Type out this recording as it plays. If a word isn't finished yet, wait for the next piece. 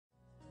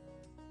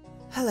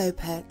Hello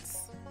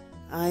pets,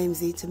 I'm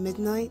Zeta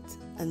Midnight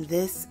and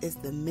this is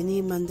the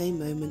Mini Monday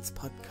Moments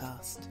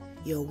podcast,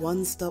 your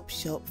one-stop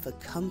shop for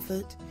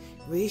comfort,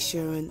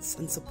 reassurance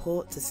and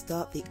support to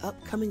start the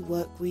upcoming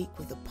work week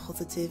with a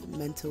positive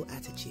mental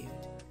attitude.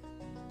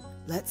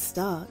 Let's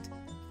start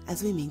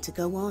as we mean to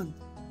go on.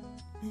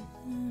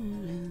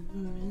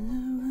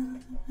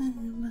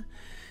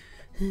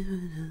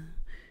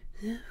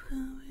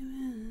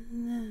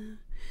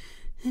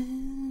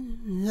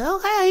 Oh,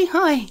 hey,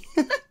 hi.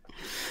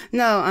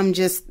 No, I'm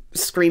just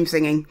scream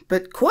singing,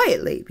 but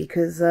quietly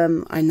because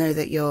I know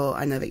that you're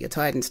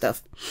tired and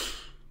stuff.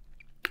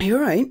 Are you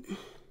alright?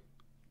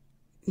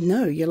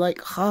 No, you're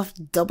like half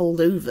doubled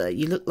over.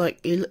 You look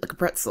like a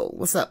pretzel.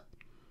 What's up?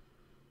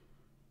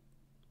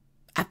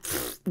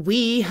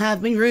 We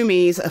have been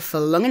roomies for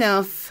long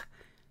enough.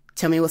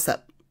 Tell me what's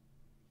up.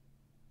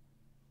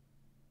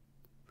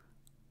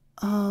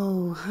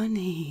 Oh,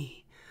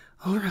 honey.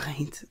 All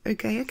right.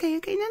 Okay. No.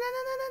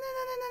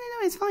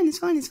 It's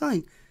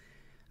fine.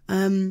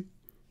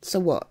 So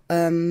what?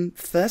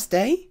 First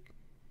day?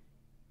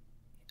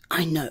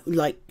 I know,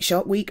 like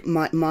Shark Week,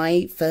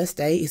 my first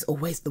day is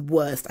always the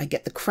worst. I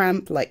get the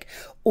cramp, like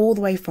all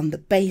the way from the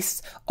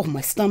base of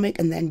my stomach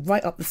and then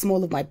right up the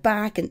small of my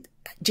back. And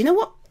do you know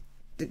what?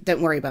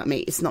 Don't worry about me.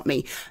 It's not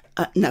me.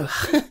 No,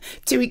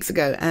 2 weeks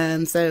ago.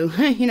 So,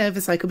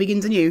 the cycle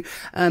begins anew.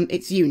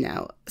 It's you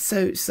now.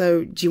 So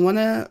do you want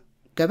to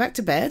go back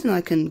to bed and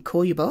I can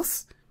call you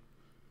boss?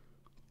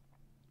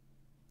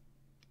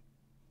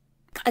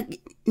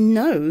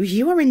 No,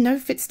 you are in no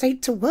fit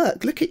state to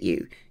work. Look at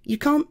you. You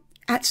can't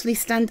actually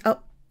stand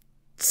up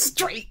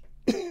straight.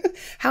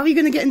 How are you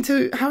going to get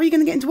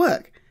into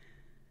work?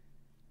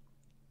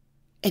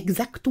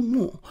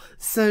 Exactement.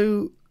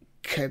 So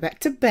go back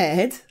to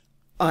bed.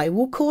 I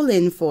will call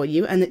in for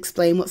you and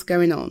explain what's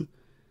going on.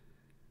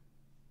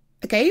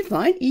 Okay,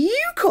 fine.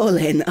 You call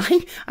in.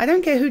 I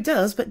don't care who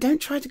does, but don't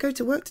try to go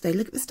to work today.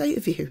 Look at the state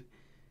of you.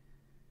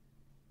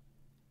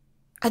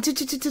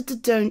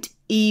 Don't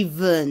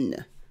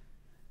even.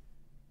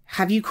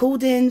 Have you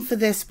called in for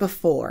this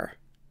before?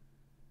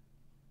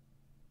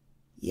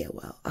 Yeah,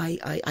 well,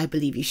 I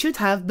believe you should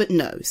have, but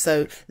no.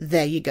 So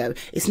there you go.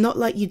 It's not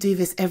like you do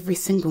this every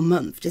single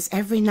month. Just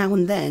every now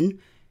and then,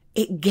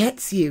 it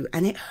gets you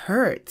and it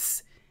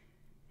hurts.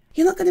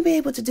 You're not going to be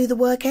able to do the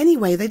work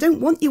anyway. They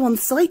don't want you on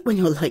site when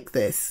you're like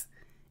this.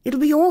 It'll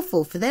be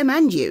awful for them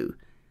and you.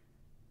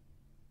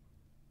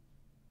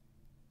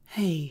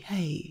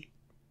 Hey.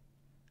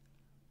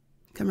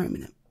 Come here a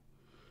minute.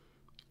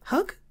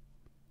 Hug?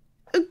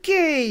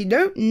 Okay,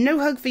 no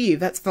hug for you.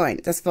 That's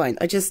fine.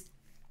 I just...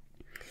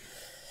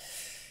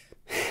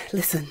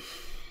 Listen.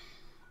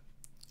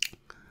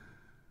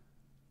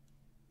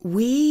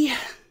 We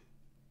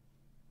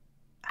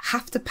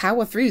have to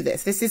power through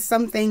this. This is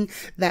something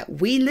that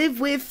we live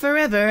with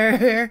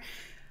forever.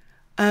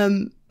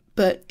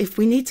 But if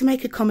we need to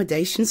make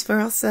accommodations for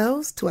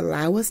ourselves to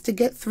allow us to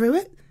get through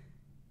it,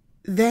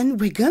 then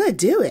we're gonna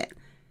do it.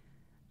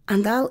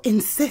 And I'll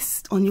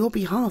insist on your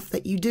behalf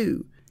that you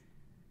do.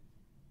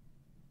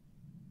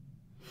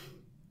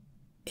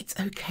 It's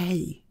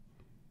okay.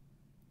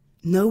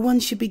 No one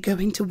should be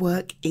going to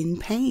work in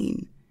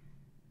pain.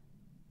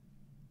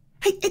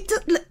 Hey,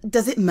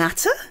 does it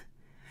matter?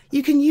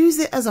 You can use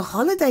it as a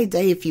holiday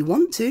day if you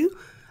want to.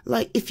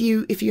 Like if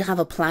you have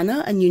a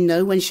planner and you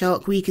know when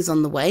Shark Week is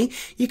on the way,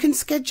 you can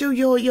schedule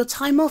your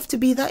time off to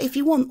be that if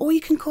you want, or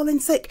you can call in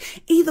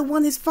sick. Either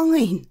one is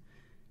fine.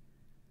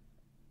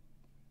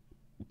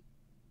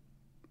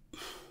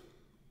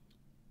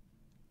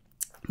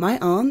 My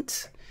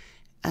aunt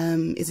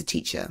is a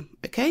teacher,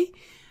 okay?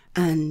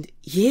 And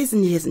years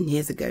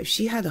ago,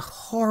 she had a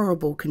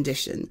horrible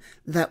condition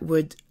that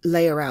would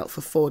lay her out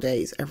for 4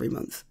 days every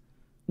month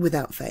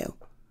without fail.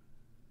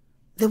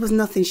 There was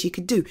nothing she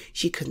could do.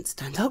 She couldn't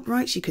stand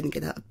upright. She couldn't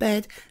get out of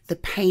bed. The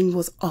pain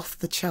was off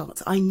the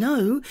charts. I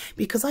know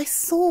because I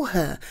saw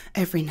her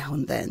every now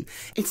and then.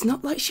 It's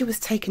not like she was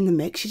taking the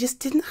mick. She just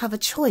didn't have a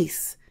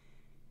choice.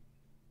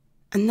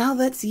 And now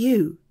that's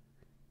you.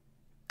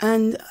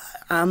 And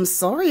I'm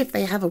sorry if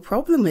they have a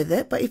problem with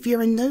it, but if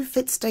you're in no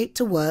fit state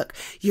to work,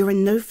 you're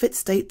in no fit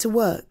state to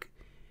work.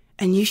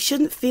 And you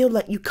shouldn't feel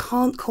like you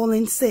can't call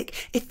in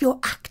sick if you're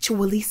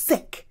actually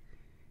sick.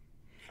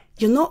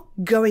 You're not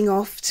going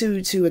off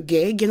to a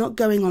gig. You're not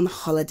going on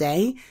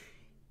holiday.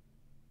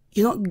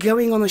 You're not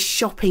going on a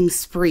shopping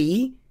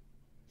spree.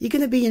 You're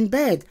going to be in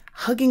bed,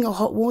 hugging a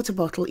hot water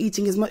bottle,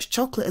 eating as much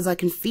chocolate as I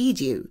can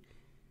feed you.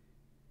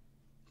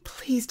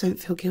 Please don't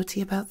feel guilty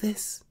about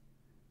this.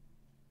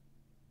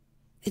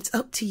 It's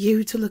up to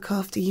you to look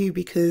after you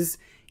because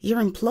your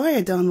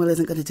employer darn well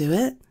isn't going to do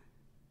it.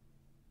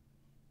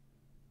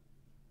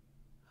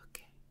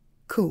 Okay,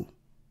 cool.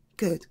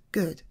 Good.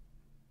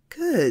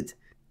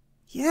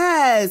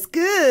 Yes,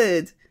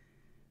 good.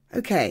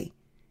 Okay,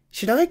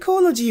 should I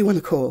call or do you want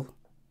to call?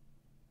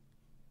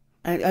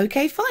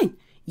 Okay, fine.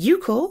 You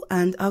call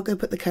and I'll go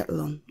put the kettle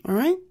on, all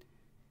right?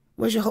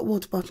 Where's your hot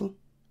water bottle?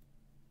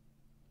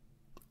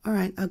 All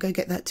right, I'll go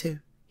get that too,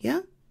 yeah?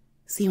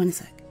 See you in a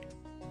sec.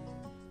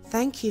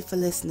 Thank you for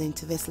listening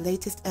to this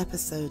latest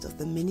episode of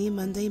the Mini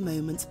Monday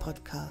Moments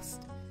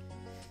podcast.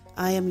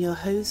 I am your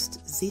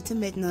host, Zita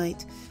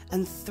Midnight,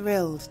 and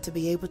thrilled to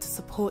be able to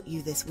support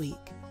you this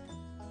week.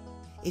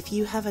 If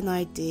you have an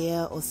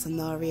idea or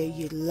scenario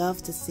you'd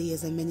love to see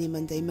as a Mini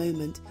Monday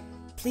moment,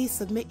 please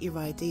submit your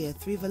idea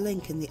through the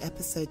link in the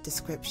episode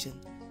description.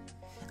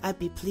 I'd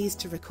be pleased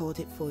to record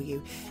it for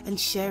you and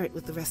share it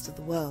with the rest of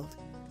the world.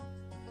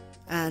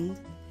 And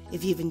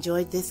if you've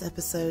enjoyed this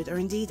episode or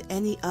indeed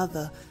any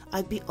other,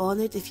 I'd be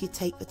honoured if you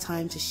take the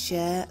time to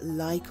share,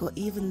 like, or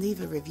even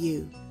leave a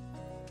review.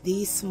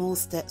 These small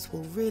steps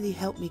will really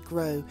help me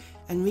grow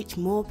and reach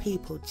more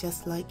people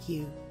just like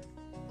you.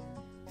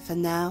 For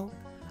now,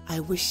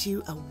 I wish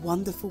you a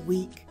wonderful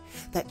week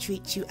that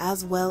treats you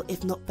as well,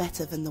 if not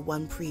better, than the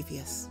one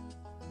previous.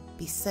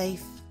 Be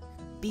safe,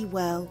 be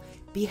well,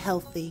 be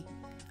healthy,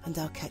 and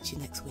I'll catch you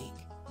next week.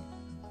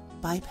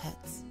 Bye,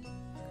 pets.